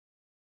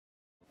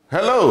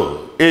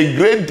Hello, a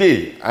great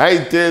day.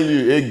 I tell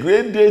you, a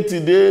great day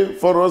today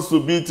for us to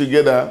be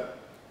together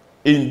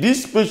in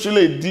this special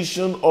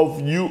edition of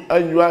You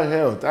and Your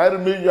Health. I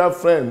remain your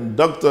friend,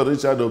 Dr.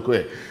 Richard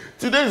Okoye.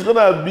 Today is going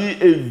to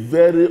be a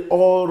very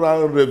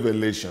all-round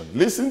revelation.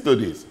 Listen to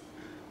this.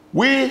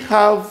 We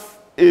have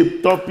a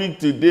topic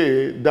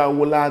today that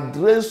will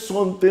address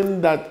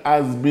something that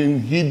has been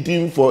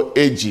hidden for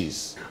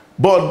ages.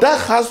 But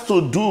that has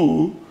to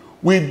do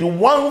with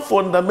one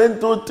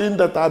fundamental thing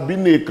that has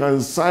been a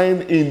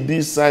concern in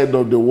this side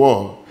of the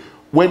world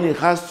when it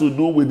has to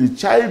do with the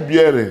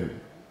childbearing.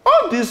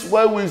 All this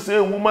why we say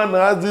a woman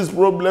has this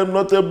problem,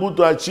 not able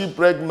to achieve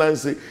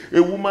pregnancy. A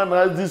woman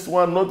has this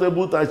one, not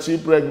able to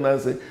achieve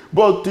pregnancy.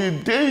 But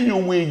today you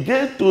will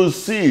get to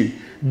see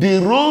the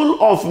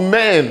role of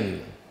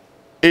men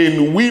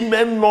in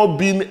women not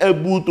being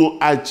able to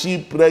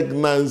achieve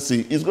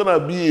pregnancy. It's going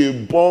to be a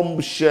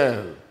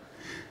bombshell.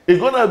 It's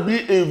going to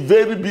be a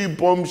very big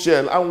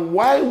bombshell. And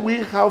why we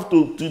have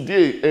to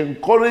today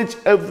encourage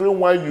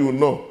everyone you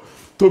know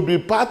to be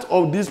part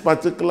of this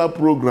particular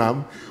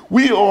program.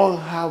 We all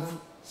have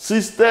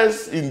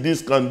sisters in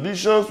these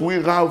conditions.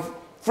 We have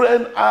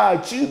friends.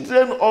 Our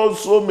children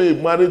also may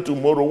marry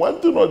tomorrow.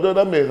 One thing or the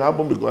other may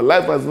happen because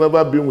life has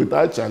never been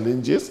without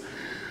challenges.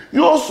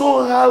 You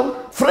also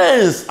have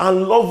friends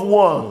and loved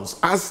ones.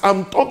 As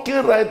I'm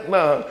talking right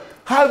now,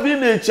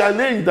 having a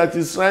challenge that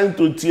is trying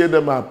to tear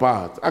them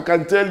apart. I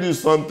can tell you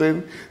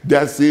something,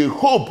 there's a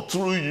hope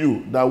through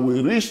you that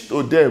will reach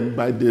to them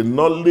by the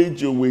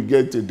knowledge you will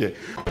get today.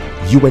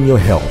 You and Your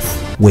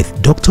Health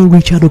with Dr.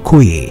 Richard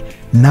Okoye,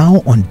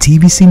 now on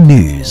TVC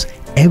News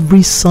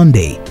every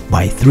Sunday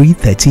by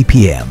 3:30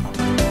 p.m.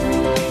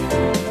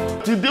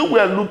 Today we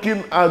are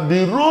looking at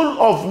the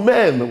role of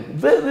men.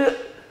 Very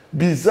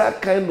bizarre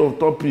kind of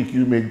topic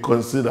you may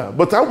consider.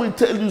 But I will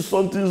tell you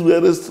something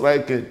very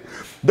striking.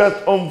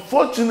 That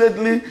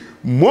unfortunately,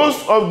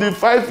 most of the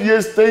 5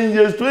 years, 10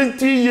 years,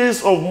 20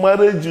 years of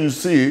marriage you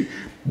see,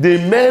 the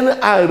men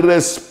are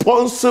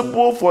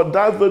responsible for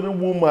that very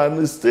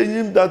woman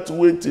staying that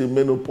way till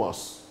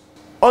menopause.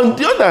 On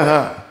the other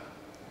hand,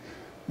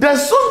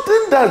 there's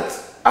something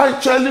that's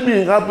actually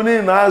been happening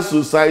in our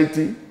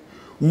society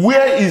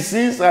where it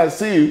seems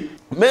as if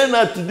men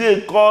are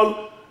today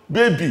called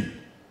baby.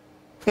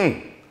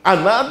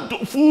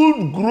 An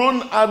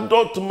full-grown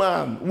adult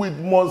man with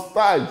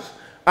mustache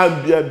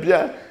and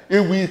beer,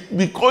 if we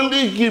be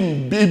calling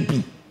him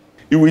baby,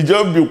 he will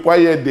just be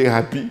quiet and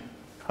happy.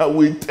 I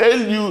will tell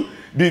you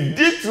the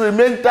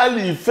detrimental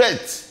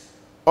effect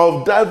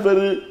of that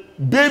very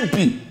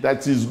baby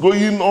that is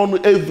going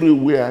on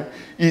everywhere.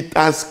 It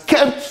has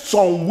kept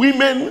some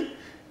women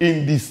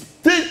in the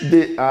state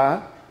they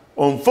are.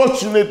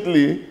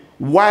 Unfortunately,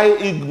 why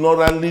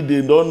ignorantly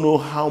they don't know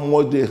how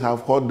much they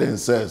have hurt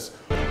themselves.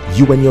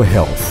 You and Your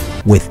Health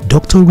with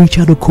Dr.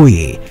 Richard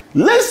Okoye.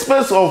 Let's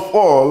first of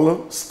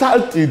all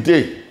start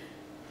today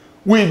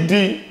with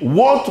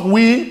what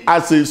we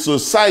as a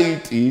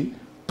society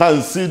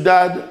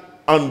considered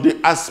on the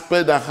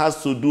aspect that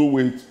has to do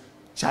with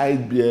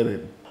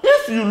childbearing.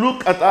 If you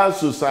look at our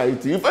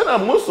society, in fact,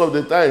 most of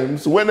the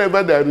times,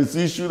 whenever there is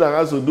issue that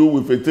has to do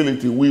with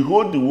fertility, we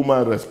hold the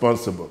woman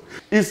responsible.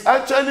 It's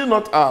actually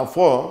not our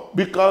fault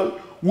because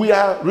we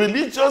are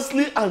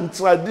religiously and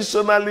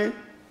traditionally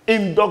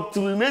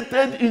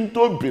indoctrinated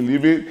into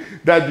believing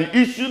that the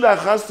issue that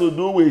has to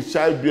do with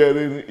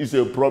childbearing is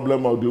a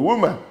problem of the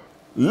woman.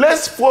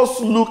 Let's first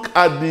look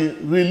at the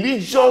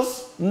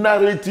religious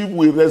narrative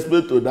with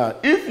respect to that.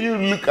 If you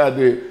look at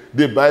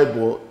the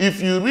Bible,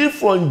 if you read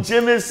from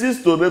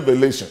Genesis to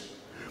Revelation,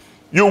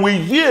 you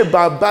will hear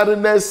about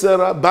barrenness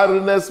Sarah,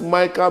 barrenness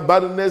Micah,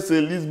 barrenness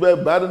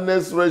Elizabeth,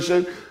 barrenness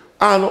Rachel,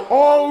 and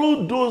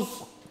all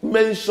those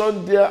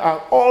mentioned there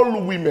are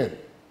all women.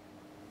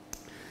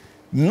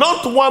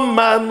 Not one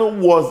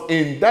man was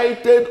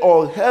indicted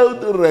or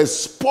held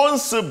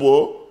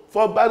responsible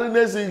for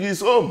barrenness in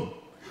his home.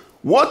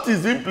 What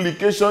is the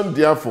implication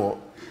therefore?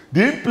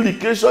 The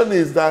implication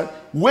is that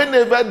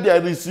whenever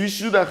there is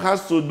issue that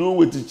has to do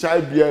with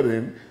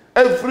childbearing,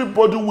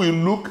 everybody will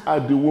look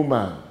at the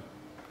woman.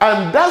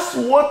 And that's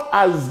what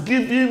has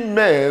given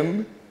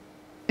men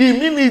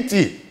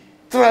immunity.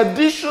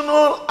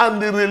 Traditional and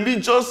the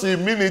religious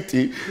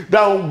immunity,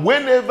 that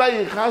whenever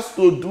it has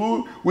to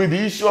do with the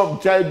issue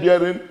of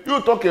childbearing, you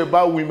talk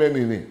about women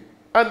in it.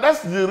 And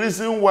that's the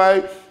reason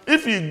why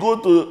if you go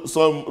to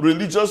some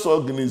religious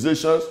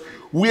organizations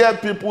where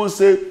people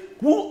say,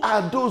 who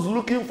are those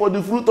looking for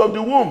the fruit of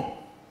the womb?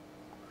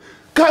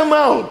 Come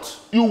out.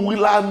 You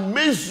will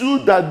amaze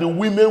you that the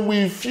women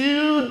will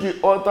fill the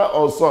altar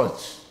of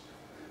such.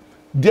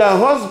 Their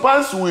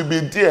husbands will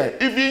be there,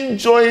 even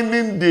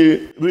joining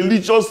the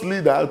religious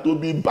leader to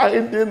be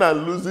binding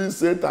and losing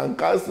Satan,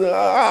 casting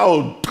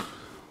out.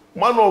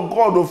 Man of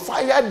God,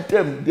 fire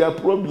them, their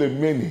problem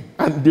many.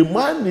 And the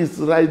man is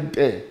right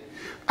there.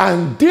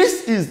 And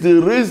this is the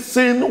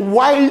reason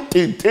why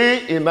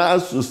today in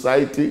our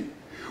society,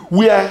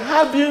 we are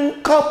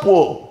having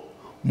couple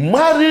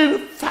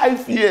married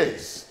 5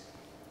 years,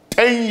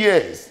 10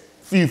 years,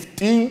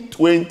 15,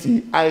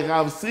 20, I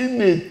have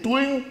seen a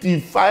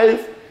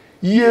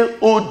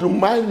 25-year-old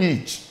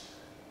marriage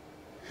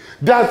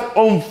that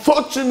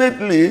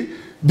unfortunately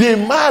the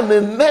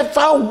man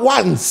never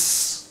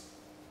once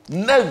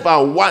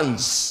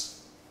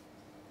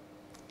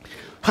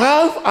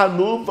have an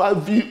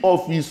overview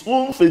of his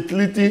own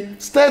fertility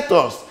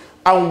status.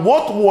 And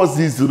what was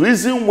his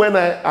reason when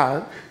I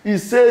asked? He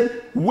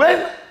said,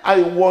 when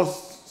I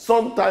was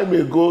some time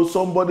ago,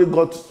 somebody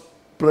got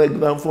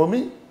pregnant for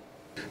me.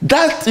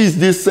 That is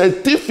the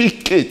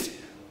certificate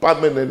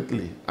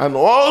permanently. And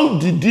all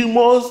the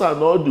demons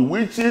and all the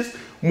witches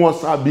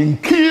must have been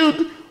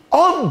killed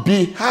on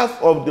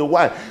behalf of the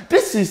wife.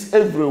 This is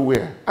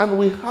everywhere. And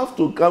we have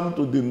to come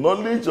to the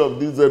knowledge of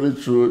this very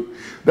truth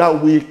that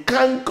we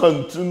can't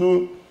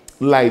continue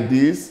like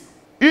this.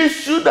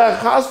 Issue that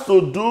has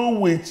to do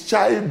with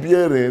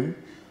childbearing,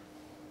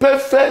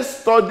 perfect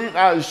study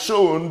has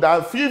shown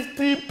that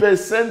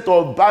 50%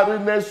 of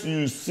barrenness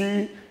you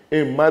see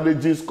in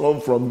marriages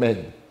come from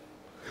men.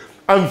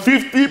 And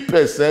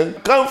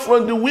 50% come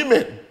from the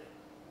women.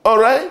 All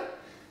right?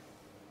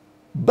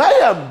 By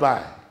and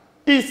by,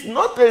 it's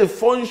not a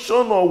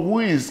function of who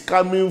is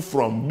coming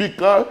from,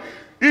 because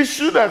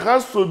issue that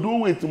has to do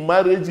with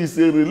marriage is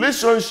a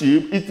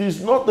relationship. It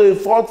is not a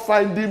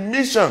fault-finding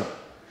mission.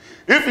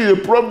 If it's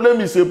a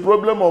problem, it's a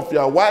problem of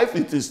your wife,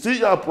 it is still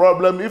your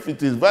problem. If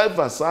it is vice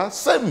versa,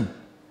 same.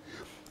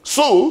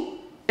 So,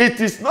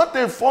 it is not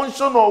a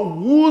function of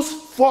whose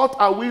fault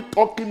are we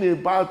talking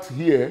about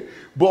here,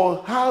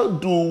 but how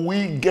do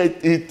we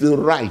get it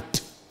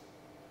right?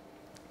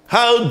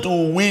 How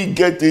do we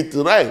get it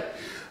right?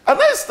 And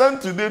I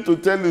stand today to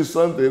tell you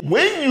something.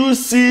 When you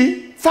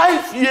see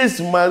 5 years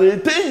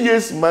married, 10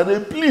 years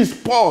married, please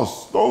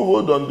pause. Don't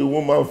hold on the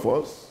woman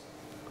first.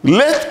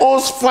 Let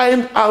us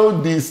find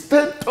out the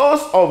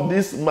status of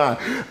this man.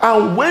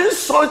 And when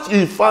such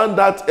is found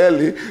out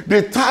early,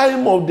 the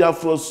time of their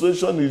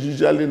frustration is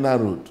usually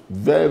narrowed.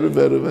 Very,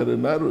 very, very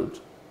narrowed.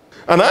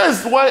 And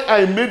that's why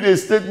I made a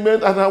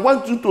statement, and I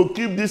want you to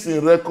keep this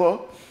in record.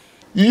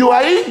 You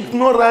are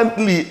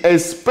ignorantly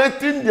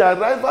expecting the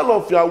arrival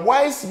of your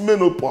wife's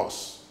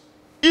menopause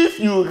if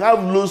you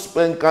have low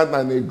sperm count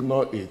and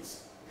ignore it.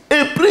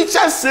 A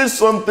preacher says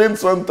something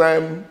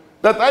sometime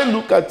that I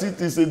look at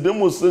it as a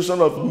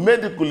demonstration of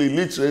medical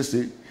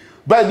illiteracy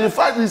by the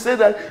fact he said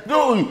that,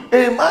 no,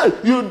 hey man,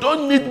 you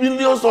don't need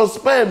millions of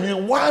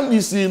sperm, one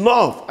is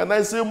enough. And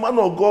I say, man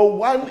of God,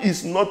 one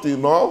is not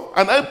enough.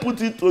 And I put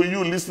it to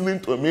you listening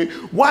to me,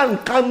 one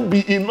can't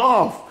be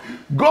enough.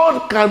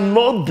 God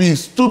cannot be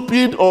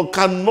stupid or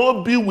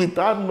cannot be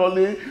without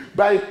knowledge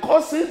by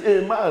causing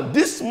a man.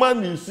 This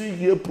man you see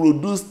here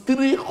produced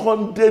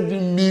 300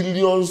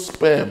 million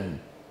sperm.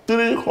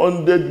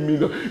 300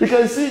 million. You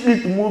can see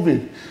it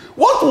moving.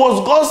 What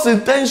was God's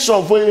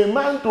intention for a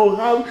man to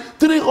have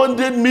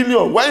 300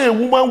 million while a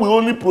woman will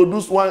only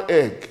produce one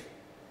egg?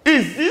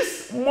 Is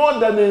this more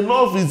than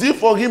enough? Is it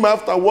for him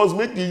afterwards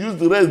make you use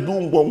the rest do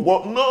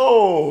ngongo?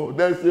 No,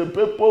 there's a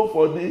purpose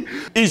for this.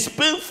 It's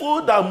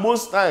painful that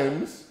most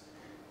times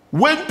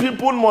when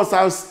people must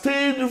have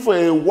stayed for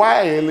a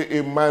while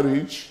in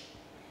marriage,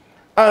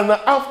 and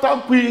after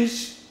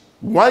which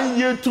 1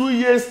 year, 2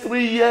 years,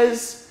 3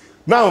 years,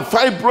 now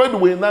fibroid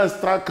will now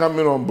start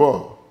coming on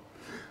board.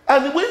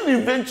 And when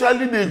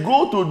eventually they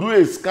go to do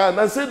a scan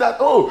and say that,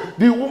 oh,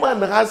 the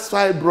woman has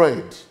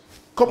fibroid.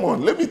 Come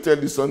on, let me tell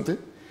you something.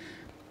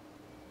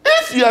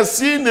 If you are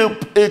seeing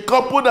a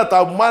couple that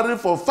are married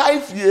for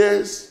 5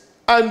 years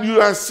and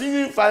you are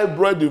seeing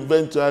fibroid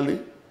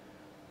eventually,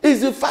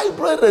 is the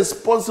fibroid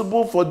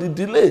responsible for the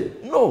delay?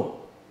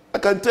 No, I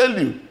can tell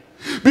you.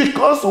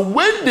 Because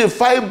when the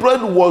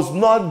fibroid was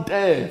not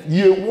there,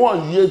 year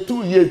 1, year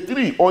 2, year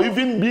 3, or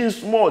even being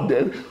small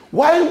then,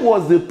 why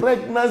was the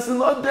pregnancy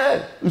not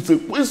there? It's a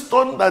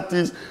question that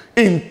is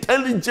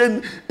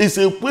intelligent. It's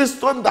a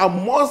question that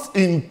must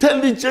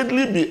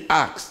intelligently be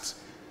asked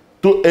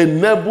to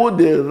enable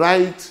the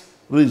right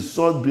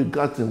result be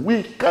gotten.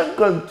 We can't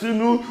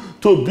continue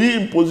to be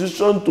in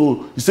position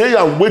to say,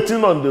 I'm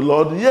waiting on the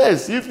Lord.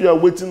 Yes, if you are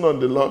waiting on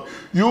the Lord,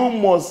 you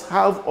must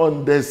have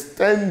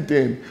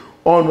understanding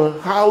on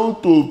how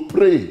to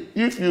pray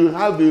if you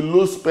have a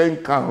low sperm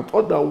count.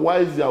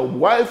 Otherwise, your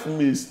wife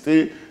may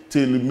stay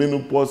till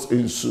menopause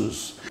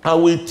ensues. I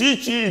will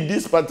teach you in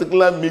this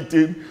particular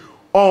meeting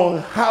on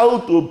how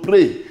to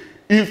pray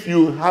if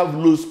you have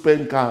low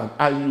sperm count,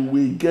 and you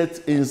will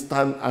get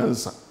instant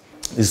answer.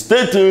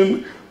 Stay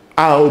tuned.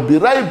 I'll be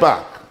right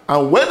back.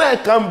 And when I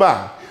come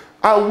back,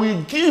 I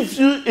will give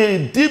you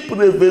a deep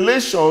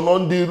revelation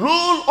on the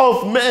role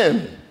of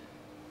men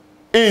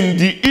in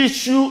the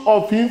issue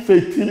of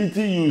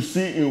infertility you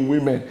see in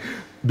women.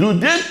 Do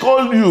they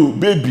call you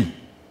baby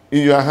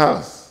in your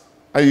house?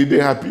 Are you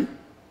there happy?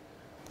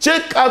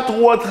 Check out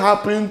what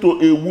happened to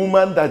a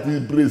woman that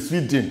is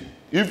breastfeeding.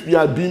 If you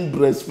are being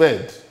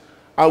breastfed,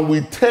 I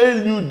will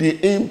tell you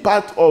the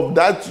impact of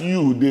that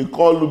you they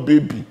call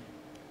baby.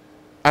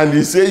 And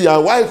they say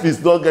your wife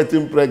is not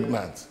getting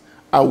pregnant.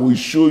 I will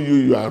show you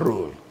your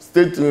role.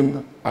 Stay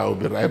tuned. I will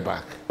be right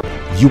back.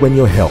 You and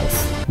Your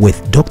Health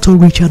with Dr.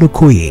 Richard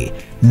Okoye,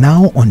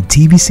 now on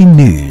TVC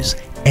News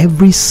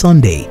every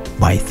Sunday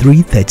by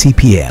 3:30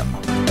 p.m.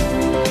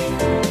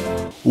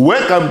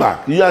 Welcome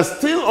back. You are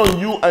still on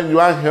You and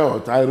Your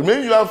Health. I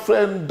remain your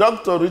friend,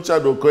 Dr.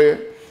 Richard Okoye,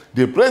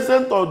 the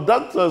president of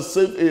Doctors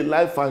Save a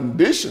Life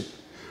Foundation.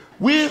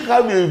 We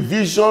have a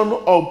vision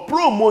of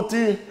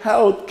promoting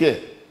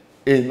healthcare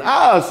in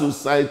our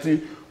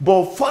society,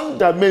 but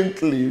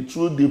fundamentally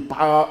through the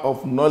power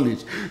of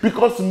knowledge,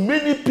 because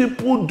many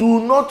people do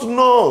not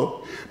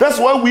know. That's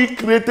why we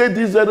created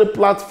this very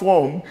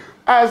platform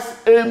as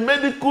a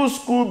medical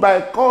school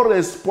by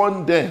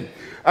correspondence.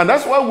 And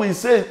that's why we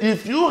say,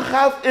 if you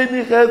have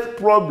any health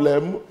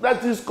problem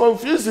that is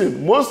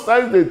confusing, most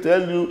times they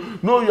tell you,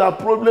 no, your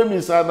problem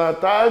is an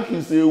attack,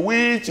 it's a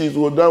witch, it's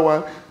that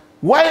one.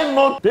 Why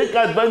not take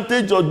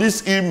advantage of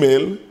this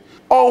email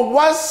or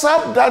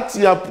WhatsApp that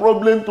your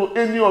problem to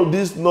any of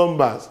these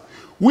numbers?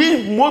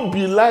 We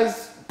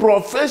mobilize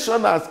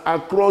professionals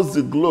across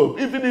the globe.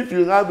 Even if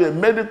you have a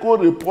medical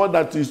report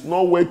that is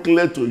not well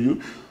clear to you,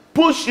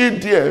 push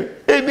it there.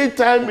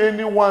 Anytime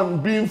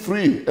anyone being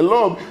free,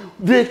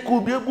 they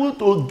could be able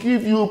to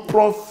give you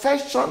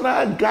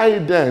professional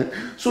guidance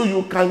so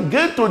you can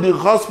get to the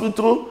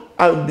hospital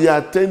and be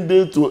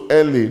attended to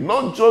early.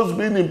 Not just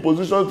being in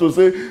position to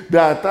say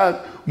the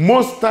attack.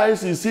 Most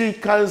times you see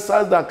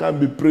cancers that can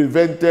be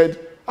prevented.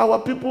 Our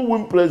people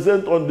won't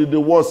present until the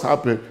worst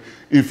happen.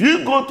 If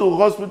you go to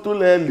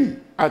hospital early,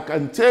 I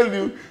can tell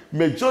you,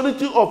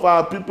 majority of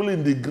our people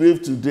in the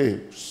grave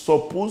today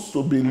supposed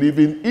to be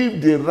living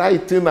if the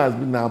right thing has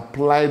been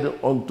applied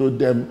onto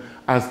them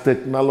as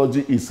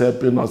technology is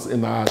helping us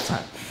in our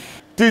time.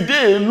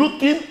 Today,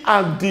 looking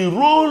at the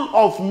role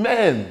of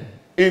men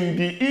in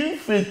the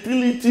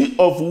infertility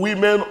of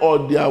women or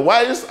their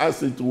wives,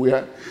 as it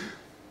were,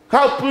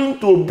 happen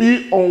to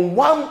be on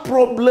one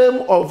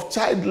problem of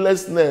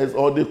childlessness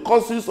or the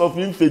causes of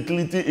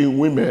infertility in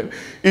women.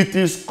 It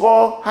is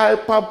called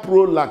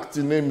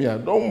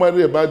hyperprolactinemia. Don't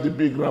worry about the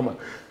big grammar.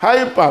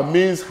 Hyper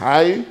means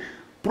high.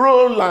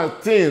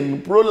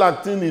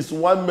 Prolactin is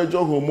one major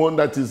hormone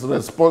that is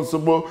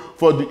responsible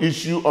for the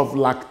issue of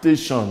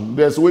lactation.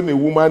 That's when a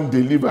woman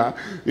delivers,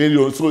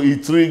 so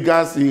it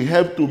triggers, it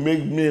helps to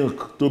make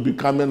milk to be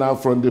coming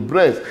out from the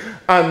breast.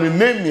 And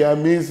anemia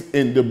means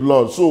in the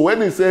blood. So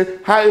when it says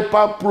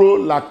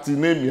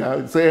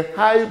hyperprolactinemia, it's a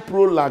high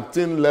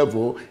prolactin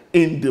level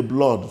in the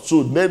blood.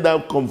 So let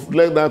that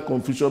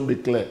confusion be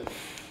clear.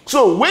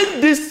 So when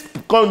this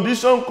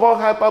condition called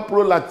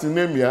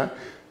hyperprolactinemia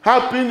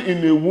happen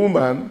in a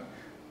woman,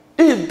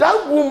 if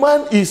that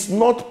woman is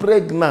not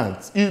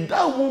pregnant, if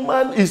that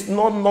woman is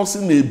not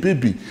nursing a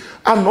baby,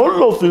 and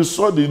all of a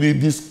sudden they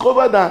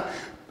discover that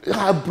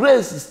her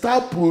breast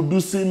start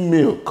producing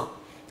milk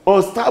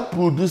or start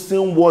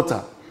producing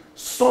water,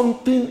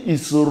 something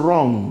is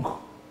wrong.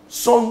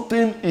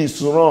 Something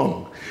is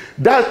wrong.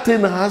 That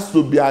thing has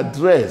to be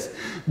addressed,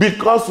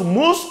 because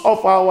most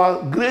of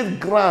our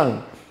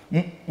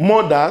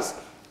great-grandmothers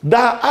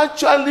that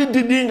actually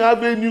didn't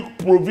have any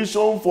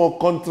provision for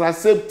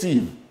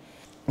contraceptive,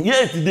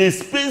 yet they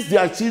spaced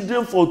their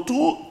children for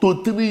 2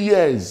 to 3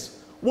 years.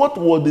 What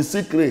was the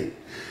secret?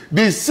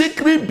 The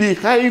secret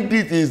behind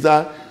it is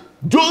that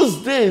those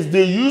days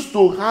they used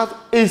to have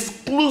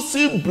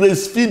exclusive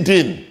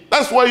breastfeeding.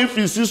 That's why if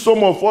you see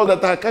some of us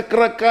that are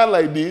kakraka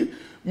like this,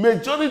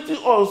 majority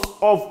of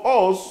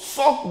us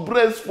suck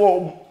breast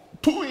for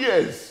 2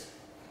 years.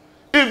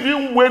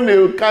 Even when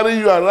they carry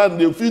you around,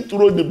 they feel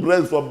throw the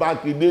breast for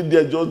back.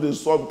 They're just the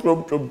sun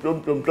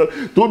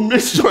to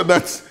make sure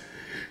that.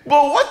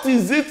 But what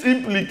is the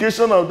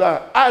implication of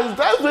that? As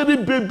that very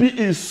baby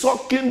is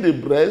sucking the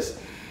breast,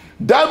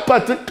 that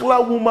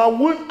particular woman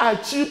won't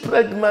achieve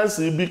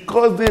pregnancy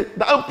because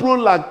that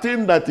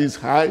prolactin that is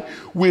high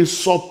will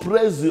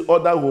suppress the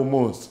other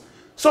hormones.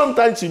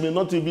 Sometimes she may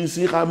not even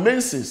see her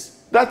menses.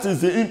 That is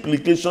the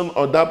implication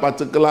of that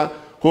particular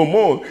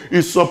hormone.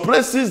 It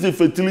suppresses the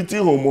fertility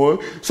hormone.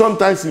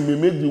 Sometimes it may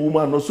make the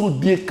woman also,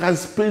 they can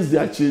space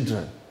their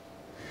children.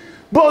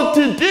 But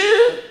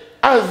today,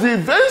 as the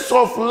events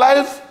of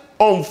life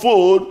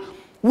unfold,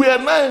 we are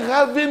now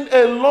having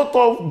a lot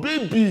of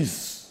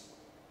babies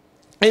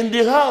in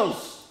the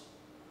house.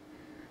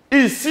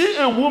 You see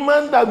a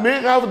woman that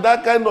may have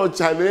that kind of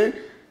challenge,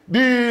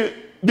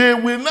 they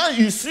will now,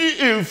 you see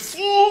a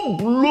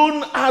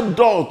full-blown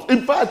adult.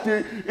 In fact,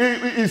 a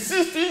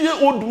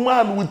 60-year-old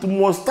man with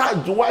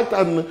mustache, white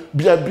and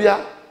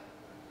beer,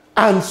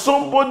 and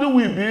somebody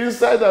will be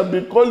inside and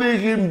be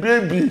calling him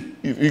baby.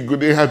 He's going to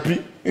be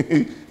happy.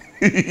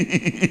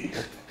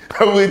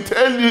 I will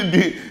tell you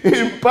the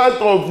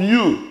impact of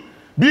you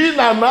being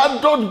an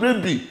adult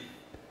baby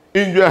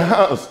in your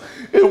house.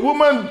 A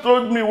woman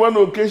told me one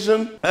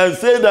occasion and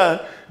said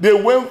that they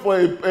went for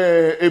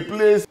a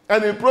place,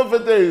 and the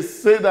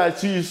prophetess said that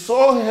she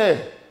saw her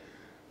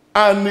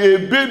and a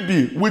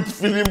baby with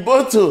filling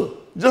bottle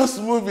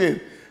just moving.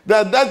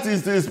 That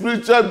is a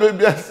spiritual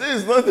baby. I say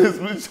it's not a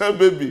spiritual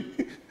baby.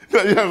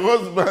 That your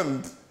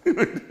husband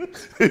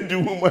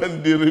the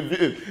woman they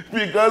reveal.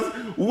 Because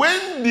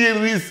when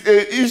there is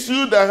an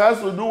issue that has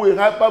to do with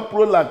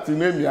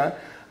hyperprolactinemia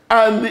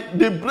and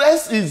the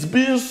breast is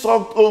being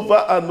sucked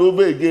over and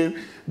over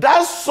again,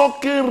 that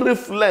sucking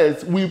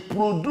reflex will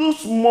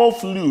produce more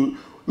fluid,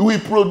 will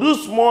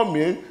produce more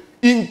milk,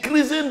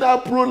 increasing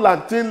that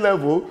prolactin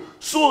level.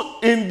 So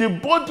in the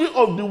body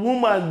of the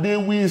woman, they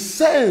will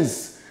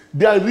sense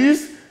there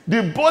is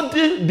the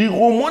body, the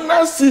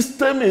hormonal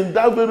system in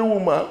that very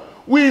woman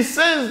will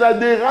sense that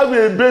they have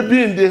a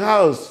baby in the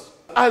house.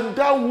 And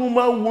that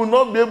woman will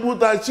not be able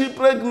to achieve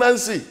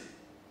pregnancy.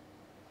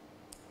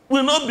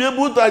 Will not be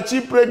able to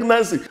achieve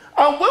pregnancy.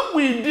 And when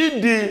we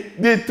did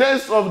the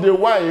test of the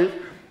wife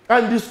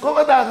and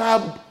discovered that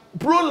her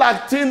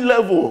prolactin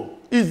level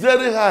is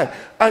very high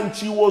and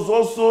she was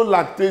also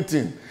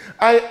lactating,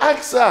 I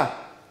asked her,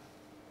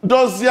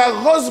 does your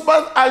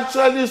husband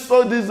actually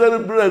saw this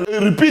very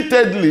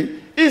repeatedly?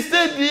 He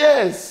said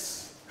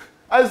yes.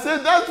 I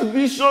said that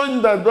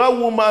vision that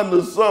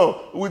woman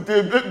saw with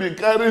a baby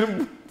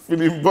carrying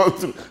feeding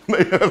bottle,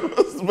 like your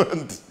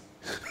husband.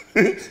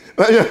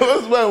 Like your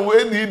husband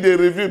when he the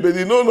review, but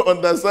he don't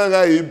understand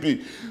how he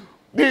be.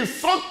 The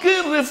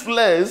sucking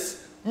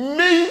reflex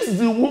makes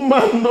the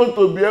woman not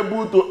to be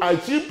able to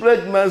achieve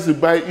pregnancy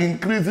by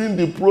increasing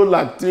the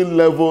prolactin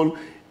level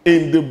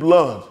in the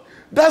blood.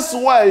 That's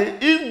why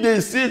if they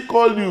still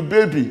call you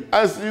baby,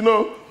 as you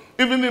know,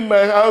 even in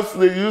my house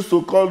they used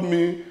to call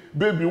me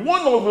baby.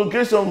 One of the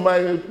occasions, my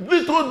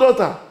little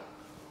daughter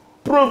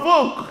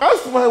provoked,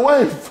 asked my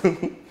wife,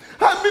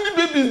 how many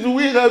babies do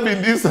we have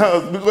in this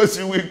house? Because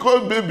she will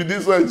call baby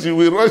this one, she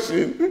will rush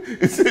in.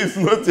 He said, it's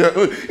not your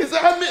own. He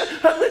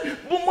said,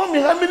 Mommy,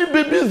 how many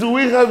babies do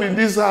we have in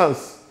this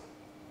house?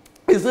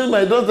 He said,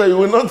 my daughter, you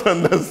will not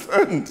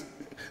understand.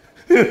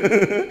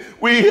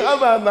 We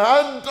have an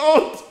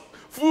adult,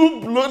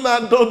 full-blown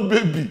adult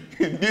baby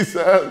in this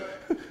house.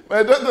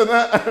 My daughter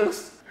now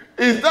asked,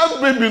 is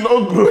that baby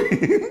not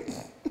growing?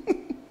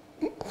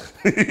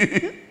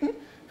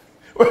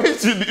 Why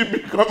should he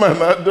become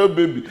an adult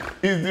baby?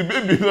 Is the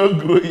baby not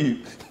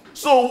growing?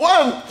 So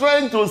what I'm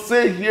trying to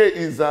say here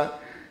is that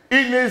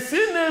in a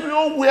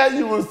scenario where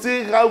you will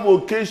still have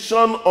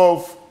occasion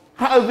of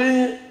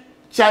having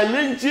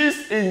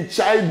challenges in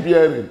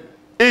childbearing,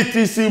 it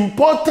is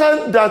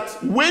important that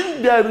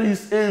when there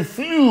is a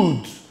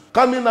fluid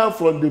coming out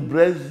from the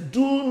breast,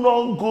 do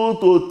not go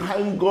to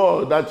thank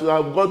God that you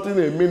have gotten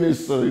a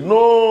ministry.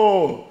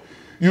 No.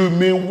 You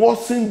may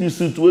worsen the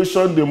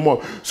situation the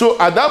more. So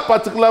at that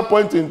particular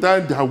point in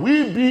time, there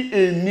will be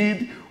a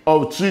need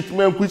of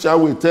treatment, which I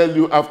will tell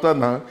you after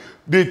now.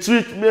 The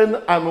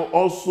treatment, and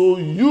also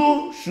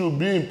you should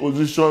be in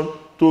position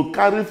to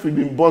carry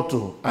feeding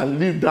bottle and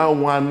leave that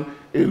one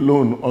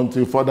alone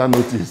until further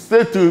notice.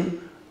 Stay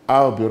tuned.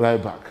 I'll be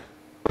right back.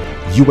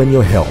 You and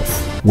Your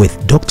Health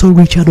with Dr.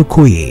 Richard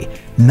Okoye,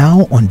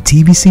 now on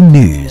TVC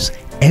News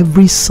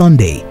every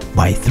Sunday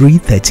by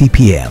 3:30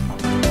 p.m.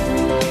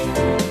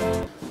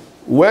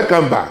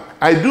 Welcome back.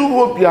 I do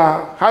hope you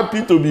are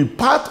happy to be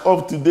part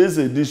of today's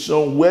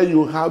edition where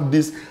you have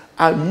this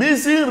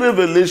amazing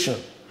revelation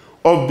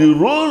of the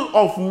role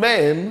of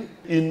men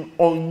in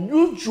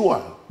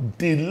unusual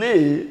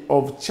delay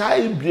of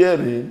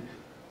childbearing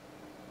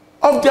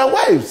of their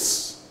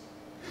wives.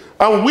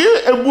 And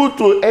we're able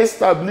to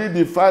establish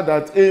the fact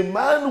that a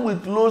man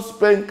with low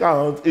sperm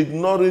count,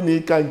 ignoring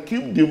it, can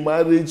keep the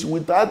marriage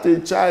without a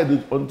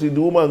child until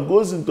the woman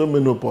goes into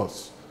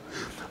menopause.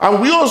 And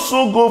we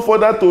also go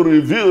further to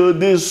reveal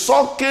the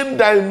sucking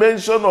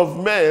dimension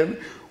of men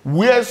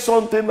where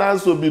something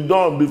has to be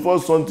done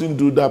before something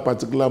do that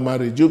particular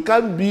marriage. You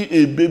can't be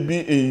a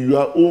baby in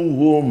your own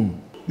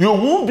home. You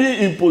won't be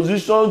in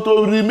position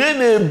to remain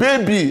a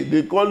baby.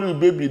 They call you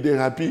baby, they're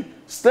happy.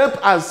 Step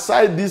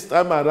aside this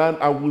time around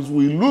and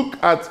we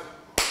look at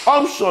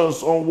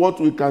options on what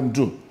we can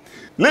do.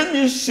 Let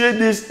me share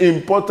this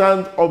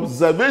important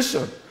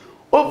observation.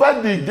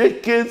 Over the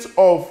decades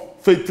of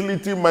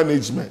fertility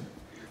management,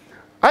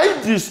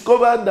 I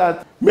discovered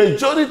that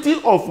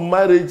majority of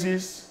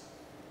marriages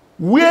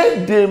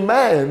where the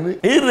man,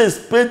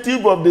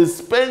 irrespective of the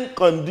sperm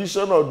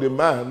condition of the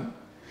man,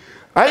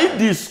 I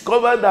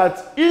discovered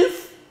that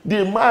if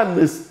the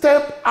man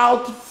step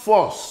out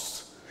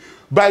first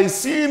by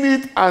seeing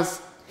it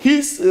as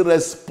his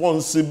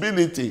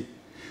responsibility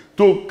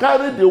to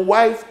carry the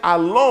wife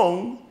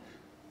along,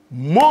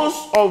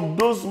 most of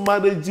those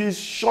marriages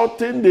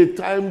shorten the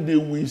time they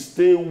will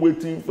stay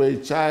waiting for a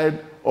child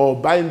or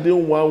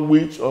binding one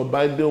witch or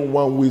binding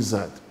one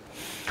wizard.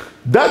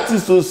 That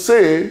is to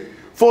say,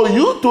 for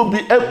you to be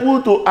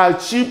able to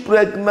achieve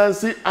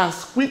pregnancy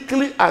as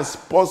quickly as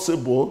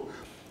possible,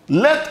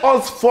 let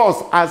us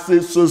first, as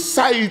a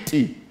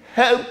society,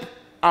 help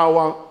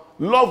our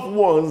loved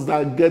ones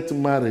that get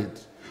married.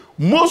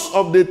 Most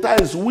of the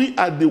times, we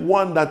are the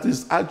one that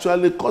is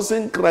actually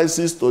causing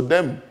crisis to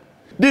them.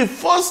 The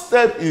first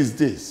step is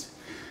this.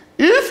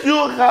 If you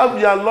have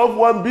your loved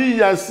one, be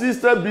your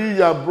sister, be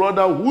your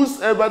brother,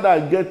 whosoever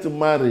that get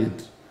married,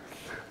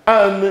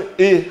 and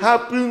it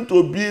happened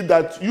to be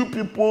that you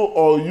people,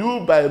 or you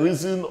by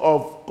reason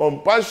of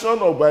compassion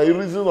or by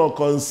reason of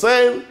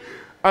concern,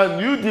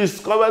 and you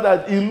discover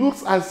that it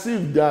looks as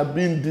if they have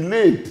been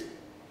delayed.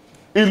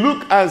 It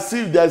looks as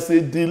if there's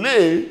a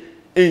delay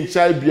in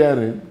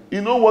childbearing.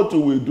 You know what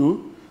you will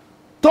do?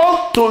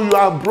 Talk to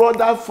your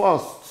brother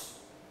first.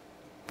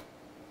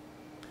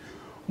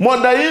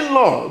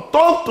 Mother-in-law,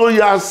 talk to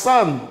your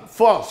son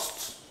first.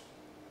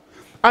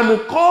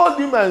 And called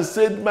him and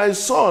said, my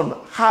son,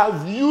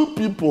 have you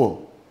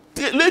people,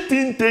 let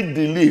him take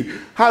the lead.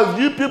 Have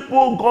you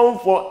people gone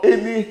for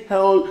any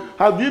health?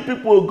 Have you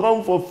people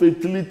gone for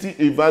fertility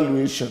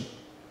evaluation?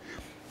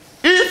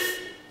 If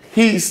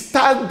he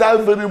starts that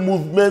very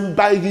movement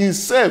by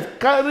himself,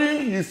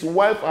 carrying his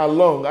wife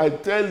along, I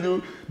tell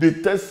you,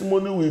 the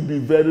testimony will be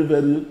very,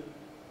 very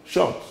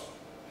short.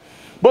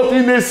 But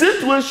in a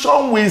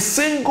situation we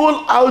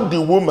single out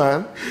the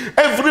woman,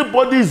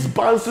 everybody is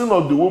bouncing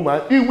on the woman,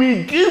 it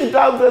will give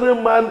that very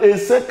man a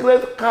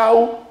sacred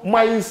cow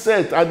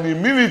mindset and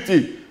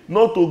immunity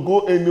not to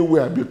go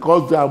anywhere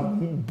because they are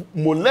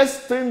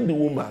molesting the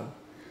woman.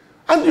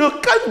 And you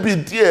can't be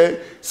there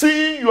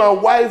seeing your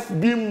wife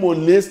being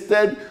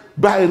molested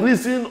by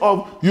reason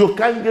of you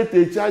can't get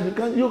a child.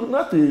 You're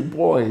not a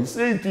boy.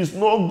 Say it is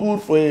not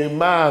good for a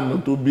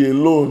man to be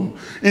alone.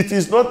 It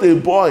is not a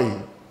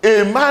boy.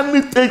 A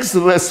man takes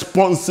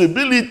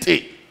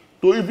responsibility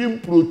to even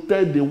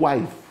protect the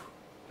wife.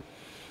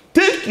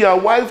 Take your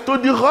wife to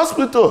the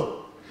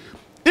hospital.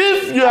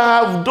 If you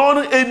have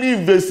done any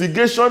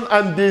investigation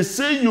and they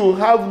say you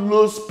have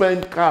low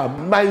sperm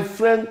count, my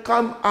friend,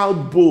 come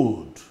out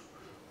bold.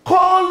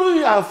 Call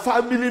your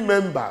family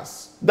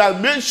members that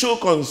may show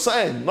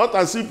concern, not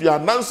as if you are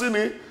announcing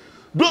it.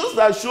 Those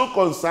that show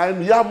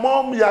concern, your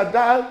mom, your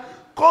dad,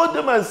 call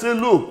them and say,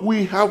 look,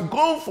 we have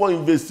gone for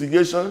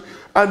investigation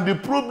and the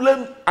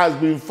problem has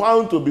been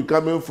found to be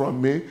coming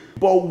from me,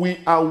 but we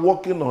are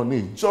working on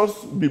it.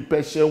 Just be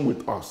patient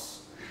with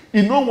us.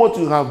 You know what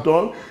you have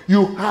done?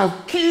 You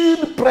have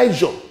killed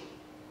pressure.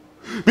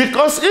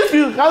 Because if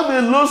you have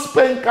a low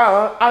sperm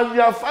count and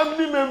your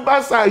family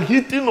members are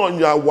hitting on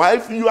your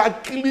wife, you are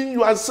killing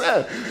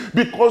yourself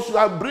because you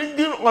are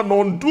bringing an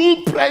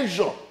undue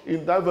pressure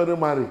in that very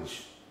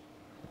marriage.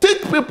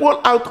 Take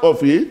people out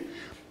of it,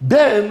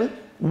 then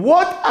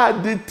what are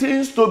the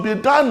things to be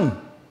done?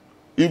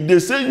 If they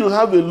say you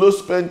have a low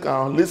sperm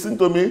count, listen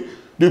to me,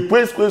 the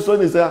first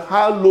question is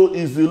how low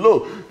is the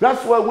low?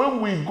 That's why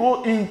when we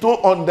go into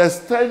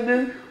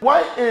understanding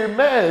why a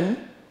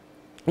man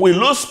with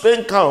low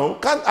sperm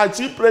count can't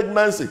achieve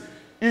pregnancy,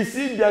 you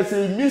see there's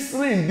a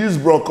mystery in this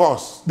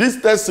bronchus,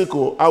 this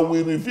testicle. I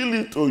will reveal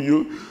it to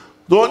you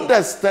to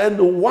understand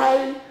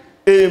why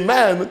a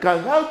man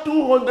can have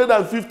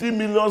 250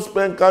 million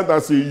sperm count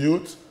as a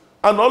youth,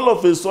 and all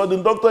of a sudden,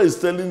 the doctor is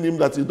telling him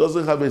that he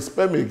doesn't have a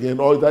sperm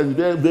again, or that he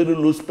has very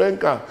low sperm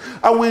count.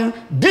 And we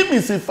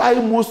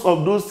demystify most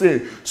of those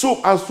things so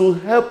as to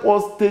help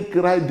us take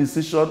right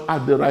decision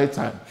at the right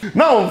time.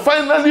 Now,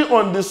 finally,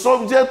 on the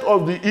subject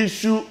of the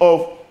issue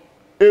of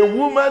a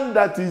woman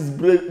that is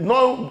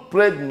not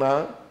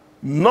pregnant,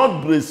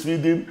 not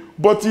breastfeeding,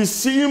 but is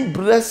seeing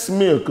breast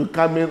milk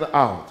coming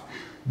out.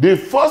 The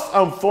first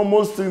and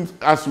foremost thing,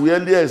 as we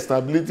earlier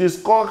established, is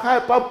called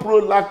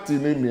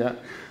hyperprolactinemia.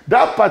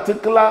 That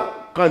particular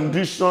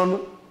condition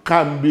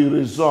can be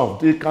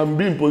resolved. It can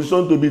be in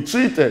position to be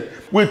treated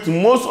with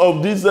most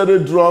of these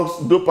other drugs,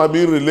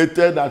 dopamine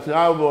related, that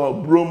have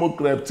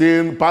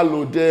bromocriptine,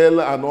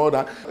 palodel, and all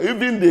that.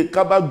 Even the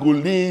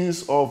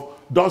carbagolines of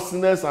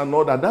dustiness and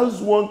all that. That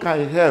one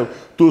can help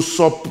to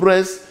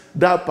suppress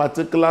that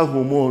particular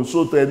hormone,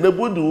 so to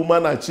enable the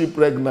woman achieve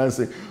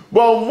pregnancy.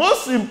 But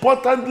most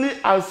importantly,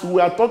 as we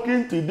are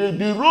talking today,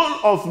 the role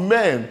of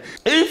men.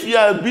 If you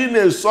have been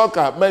a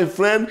sucker, my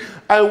friend,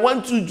 I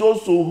want you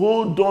just to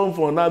hold on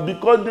for now,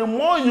 because the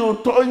more you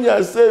turn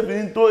yourself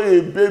into a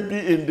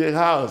baby in the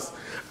house,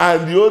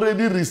 and you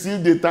already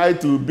received the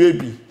title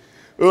baby.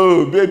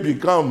 Oh, baby,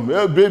 come.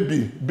 Oh,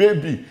 baby,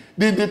 baby.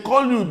 They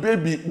call you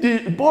baby.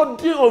 The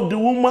body of the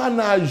woman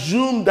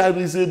assumes there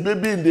is a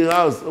baby in the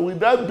house.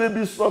 With that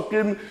baby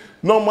sucking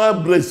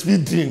normal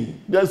breastfeeding,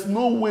 there's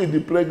no way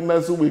the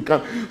pregnancy will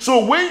come.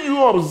 So when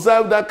you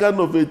observe that kind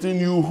of a thing,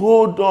 you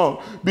hold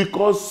on,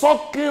 because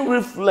sucking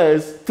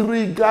reflex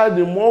triggers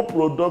the more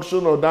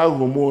production of that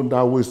hormone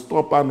that will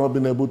stop her not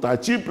being able to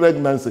achieve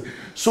pregnancy.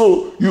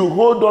 So you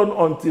hold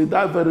on until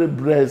that very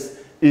breast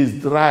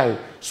is dry,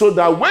 so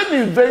that when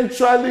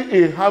eventually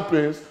it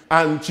happens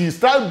and she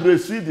starts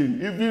breastfeeding,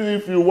 even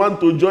if you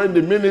want to join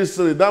the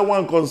ministry, that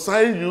one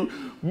concerns you,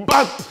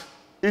 but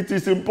it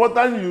is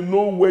important you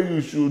know where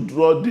you should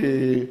draw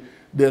the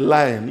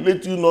line.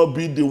 Let you not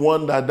be the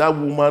one that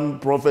woman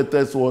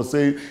prophetess was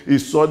saying, he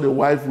saw the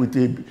wife with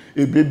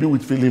a baby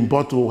with filling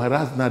bottle,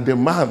 whereas now the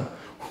man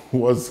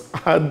was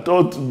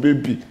adult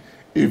baby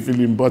in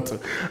filling bottle.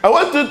 I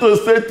want you to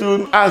stay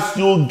tuned as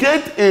you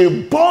get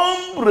a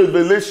bomb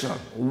revelation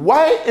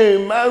why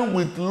a man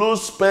with low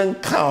sperm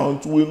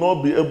count will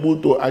not be able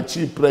to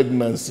achieve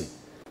pregnancy.